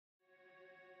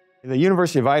The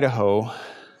University of Idaho,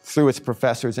 through its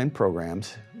professors and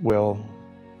programs, will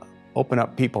open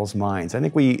up people's minds. I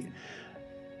think we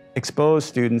expose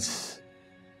students,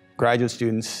 graduate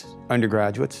students,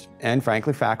 undergraduates, and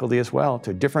frankly faculty as well,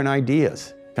 to different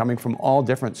ideas coming from all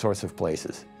different sorts of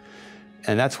places.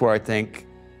 And that's where I think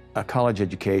a college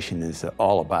education is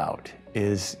all about,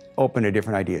 is open to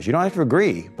different ideas. You don't have to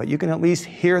agree, but you can at least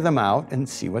hear them out and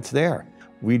see what's there.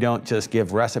 We don't just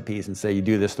give recipes and say you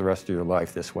do this the rest of your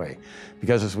life this way.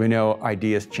 Because as we know,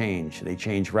 ideas change. They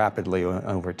change rapidly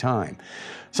over time.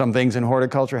 Some things in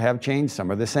horticulture have changed,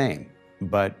 some are the same.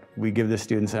 But we give the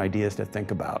students ideas to think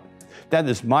about. That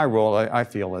is my role, I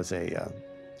feel, as a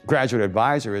graduate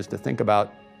advisor, is to think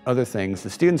about other things. The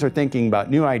students are thinking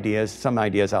about new ideas, some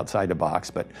ideas outside the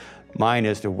box, but mine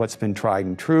is to what's been tried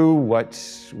and true,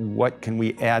 what can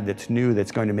we add that's new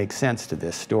that's going to make sense to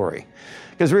this story.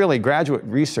 Because really, graduate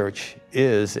research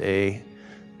is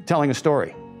telling a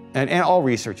story. And all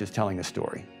research is telling a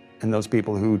story. And those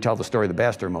people who tell the story the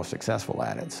best are most successful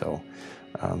at it. So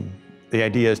the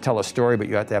idea is tell a story, but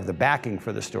you have to have the backing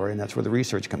for the story, and that's where the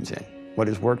research comes in. What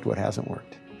has worked, what hasn't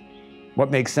worked. What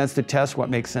makes sense to test, what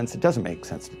makes sense, it doesn't make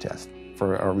sense to test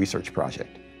for a research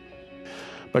project.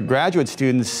 But graduate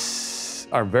students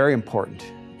are very important.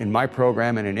 In my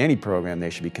program and in any program, they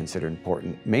should be considered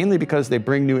important, mainly because they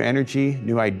bring new energy,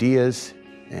 new ideas,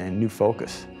 and new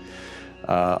focus.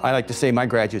 I like to say my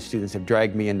graduate students have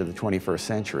dragged me into the 21st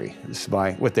century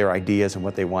with their ideas and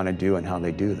what they want to do and how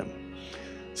they do them.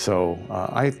 So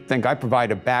I think I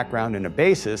provide a background and a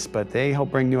basis, but they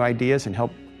help bring new ideas and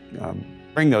help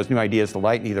bring those new ideas to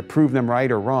light and either prove them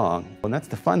right or wrong. And that's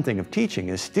the fun thing of teaching,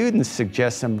 is students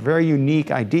suggest some very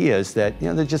unique ideas that,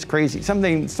 they're just crazy. Some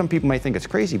people might think it's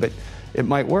crazy, but it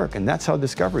might work, and that's how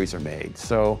discoveries are made.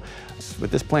 So with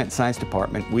this plant science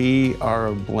department, we are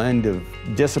a blend of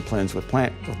disciplines with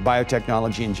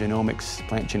biotechnology and genomics,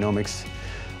 plant genomics,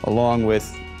 along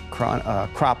with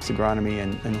crops agronomy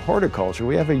and horticulture.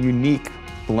 We have a unique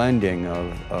blending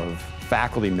of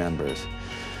faculty members.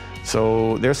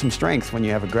 So there's some strength when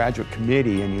you have a graduate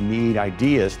committee and you need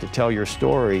ideas to tell your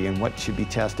story and what should be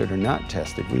tested or not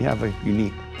tested. We have a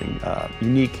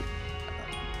unique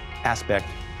aspect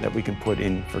that we can put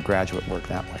in for graduate work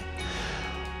that way.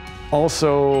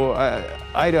 Also,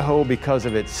 Idaho, because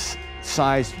of its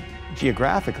size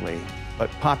geographically,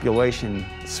 but population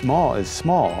is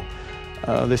small,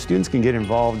 the students can get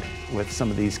involved with some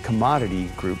of these commodity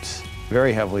groups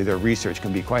very heavily. Their research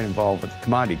can be quite involved with the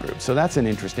commodity groups. So that's an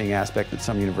interesting aspect that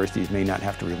some universities may not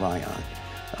have to rely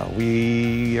on.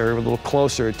 We are a little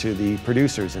closer to the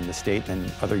producers in the state than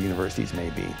other universities may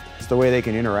be. The way they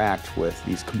can interact with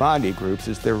these commodity groups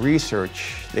is their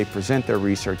research. They present their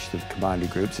research to the commodity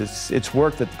groups. It's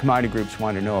work that the commodity groups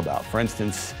want to know about. For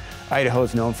instance, Idaho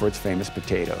is known for its famous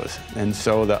potatoes. And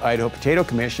so the Idaho Potato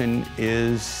Commission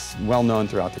is well known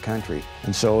throughout the country.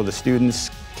 And so the students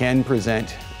can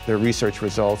present their research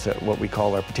results at what we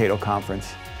call our potato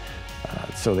conference.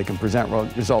 So they can present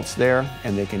results there,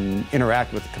 and they can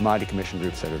interact with the commodity commission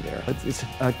groups that are there. It's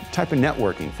a type of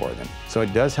networking for them. So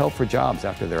it does help for jobs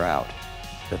after they're out,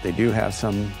 that they do have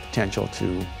some potential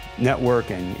to network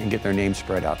and get their name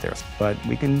spread out there. But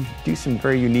we can do some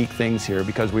very unique things here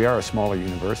because we are a smaller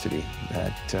university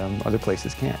that other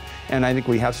places can't. And I think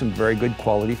we have some very good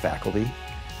quality faculty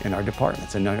in our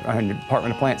departments. And our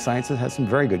Department of Plant Sciences has some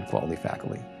very good quality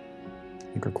faculty.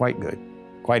 I think are quite good,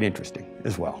 quite interesting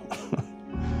as well.